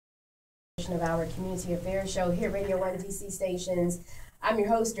Of our community affairs show here at Radio 1 DC stations. I'm your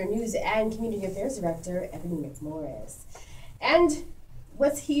host, your news and community affairs director, Ebony McMorris. And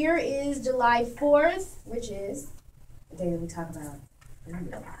what's here is July 4th, which is the day that we talk about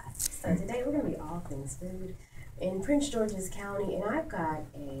food a lot. So today we're going to be all things food in Prince George's County, and I've got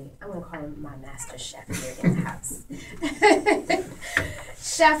I'm going to call him my master chef here in the house.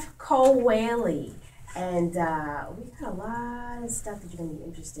 Chef Cole Whaley. And we've got a lot of stuff that you're going to be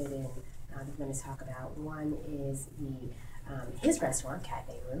interested in. That we're going to talk about. One is his restaurant,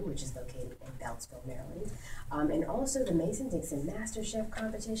 Cafe Roux, which is located in Beltsville, Maryland, and also the Mason Dixon Master Chef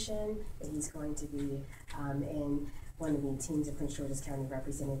competition that he's going to be in one of the teams of Prince George's County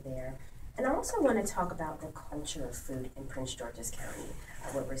represented there. And I also want to talk about the culture of food in Prince George's County,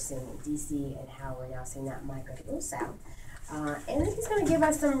 what we're seeing in DC and how we're now seeing that migrate a little south. And then he's going to give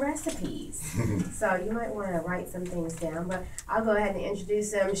us some recipes. So you might want to write some things down. But I'll go ahead and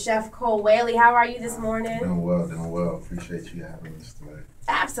introduce him. Chef Cole Whaley, how are you this morning? Doing well. Appreciate you having us today.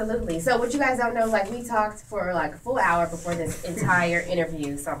 Absolutely. So what you guys don't know, we talked for a full hour before this entire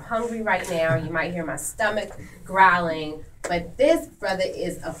interview. So I'm hungry right now. You might hear my stomach growling. But this brother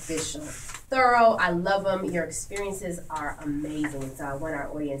is official. Thorough. I love him. Your experiences are amazing. So I want our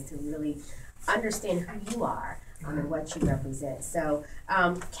audience to really understand who you are. And what you represent. So,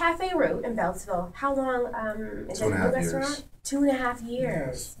 Cafe Roux in Beltsville, how long is it a restaurant? 2.5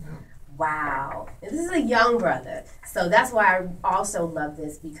 years. Yes. Yeah. Wow. And this is a young brother. So that's why I also love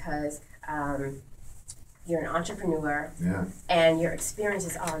this because you're an entrepreneur. Yeah. And your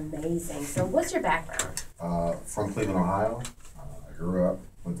experiences are amazing. So what's your background? From Cleveland, Ohio. I grew up,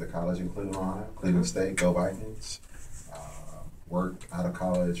 went to college in Cleveland, Ohio. Cleveland State, go Vikings. Worked out of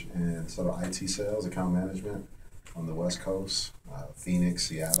college in sort of IT sales, account management. On the West Coast, Phoenix,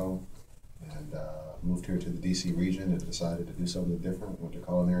 Seattle, and moved here to the DC region and decided to do something different. Went to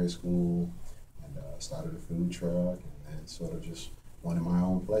culinary school and started a food truck and then sort of just wanted my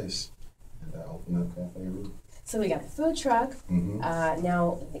own place and opened up Cafe Roux. So we got the food truck,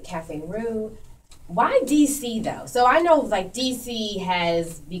 now the Cafe Roux. Why DC though? So I know DC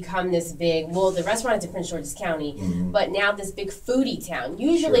has become this big, the restaurant is in Prince George's County, but now this big foodie town.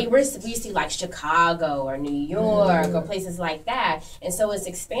 Usually we see Chicago or New York or places like that, and so it's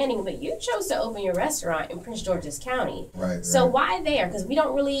expanding, but you chose to open your restaurant in Prince George's County. Right. So why there? Because we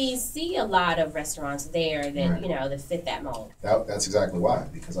don't really see a lot of restaurants there that, that fit that mold. That's exactly why,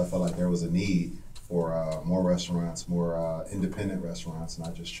 because I felt like there was a need for more restaurants, more independent restaurants,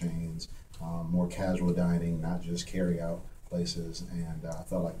 not just chains. More casual dining, not just carry-out places, and I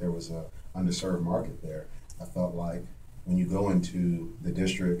felt like there was a underserved market there. I felt like when you go into the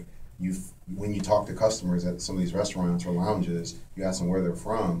district, when you talk to customers at some of these restaurants or lounges, you ask them where they're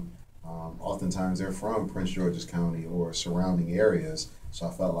from. Oftentimes they're from Prince George's County or surrounding areas, so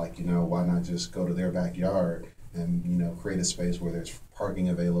I felt like, why not just go to their backyard and, create a space where there's parking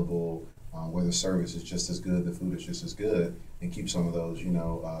available, where the service is just as good, the food is just as good, and keep some of those,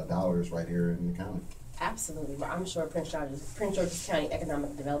 dollars right here in the county. Absolutely. Well, I'm sure Prince George's County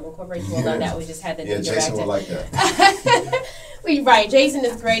Economic Development Corporation will love that. We just had the new director. Jason would like that. Right. Jason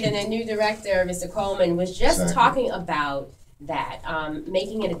is great, and the new director, Mr. Coleman, was just talking about that,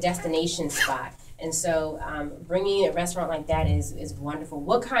 making it a destination spot. And so bringing a restaurant like that is wonderful.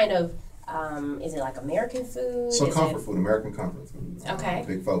 What kind of is it like American food? So food, American comfort food. Okay.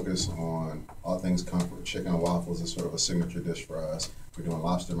 Big focus on all things comfort. Chicken and waffles is sort of a signature dish for us. We're doing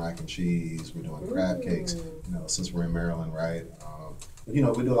lobster mac and cheese. We're doing crab cakes. Since we're in Maryland, right? But, we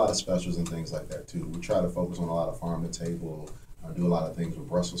do a lot of specials and things like that too. We try to focus on a lot of farm to table. Do a lot of things with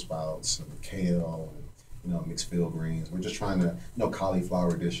Brussels sprouts and kale and mixed field greens. We're just trying to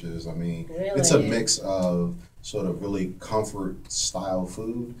cauliflower dishes. I mean, really? It's a mix of sort of really comfort style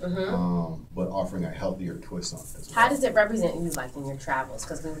food, but offering a healthier twist on it as well. How does it represent you in your travels?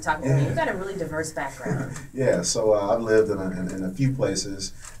 Because we were talking about you've got a really diverse background. Yeah, so I've lived in a few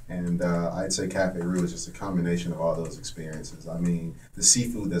places, and I'd say Cafe Roux is just a combination of all those experiences. I mean, the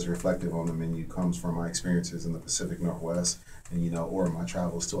seafood that's reflective on the menu comes from my experiences in the Pacific Northwest, and or my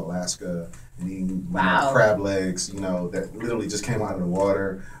travels to Alaska and eating crab legs, that literally just came out of the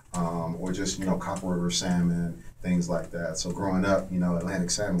water. Or just, Copper River salmon, things like that. So growing up, Atlantic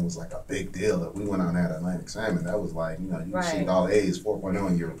salmon was like a big deal. If we went out and had Atlantic salmon, that was like, you received all A's, 4.0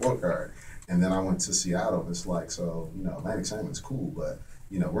 on your report card. And then I went to Seattle, and it's like, so, Atlantic salmon's cool, but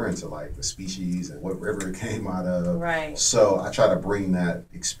we're into the species and what river it came out of. Right. So I try to bring that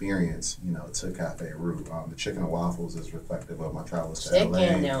experience, to Cafe Roux. The chicken and waffles is reflective of my travels to LA.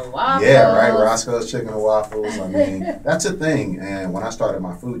 Chicken and waffles. Yeah, right. Roscoe's Chicken and Waffles. I mean, that's a thing. And when I started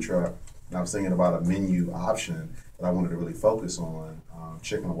my food truck, and I was thinking about a menu option that I wanted to really focus on,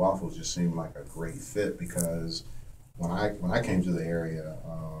 chicken and waffles just seemed like a great fit because when I came to the area,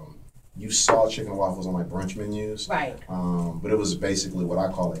 you saw chicken and waffles on like brunch menus, right? But it was basically what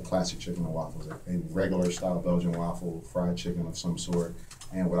I call a classic chicken and waffles, a regular style Belgian waffle, fried chicken of some sort.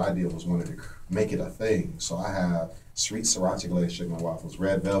 And what I did was wanted to make it a thing. So I have sweet sriracha glazed chicken and waffles,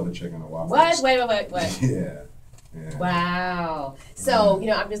 red velvet chicken and waffles. What? Wait. Yeah. Yeah. Wow. So,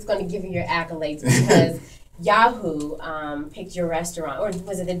 I'm just going to give you your accolades because Yahoo picked your restaurant, or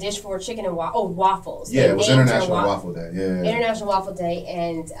was it the dish for chicken and waffles? Yeah, it was International Waffle Day. Yeah. International Waffle Day,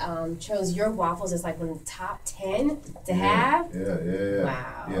 and chose your waffles as like one of the top 10 to have. Yeah.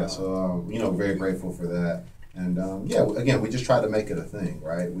 Wow. Yeah. So very grateful for that, and again, we just tried to make it a thing,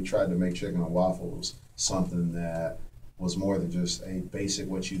 right? We tried to make chicken and waffles something that was more than just a basic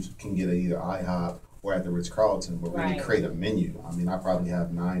what you can get at either IHOP or at the Ritz-Carlton, but really create a menu. I mean, I probably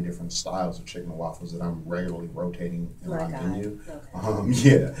have 9 different styles of chicken and waffles that I'm regularly rotating in my menu.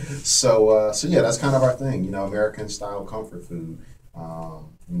 Okay. So that's kind of our thing, American style comfort food.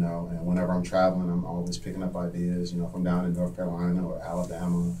 And whenever I'm traveling, I'm always picking up ideas. If I'm down in North Carolina or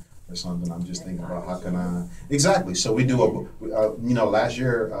Alabama or something, I'm just thinking about how can I exactly. So we do last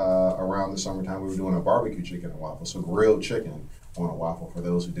year around the summertime we were doing a barbecue chicken and waffle, so grilled chicken on a waffle for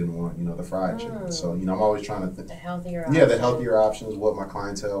those who didn't want, the fried chicken. So, I'm always trying to think. The healthier options. Yeah, the healthier options, what my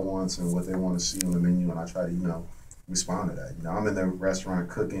clientele wants and what they want to see on the menu, and I try to, respond to that. I'm in the restaurant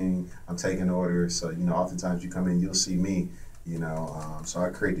cooking, I'm taking orders, so, oftentimes you come in, you'll see me, so I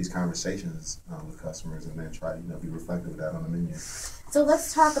create these conversations with customers and then try to, be reflective of that on the menu. So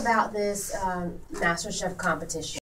let's talk about this MasterChef competition.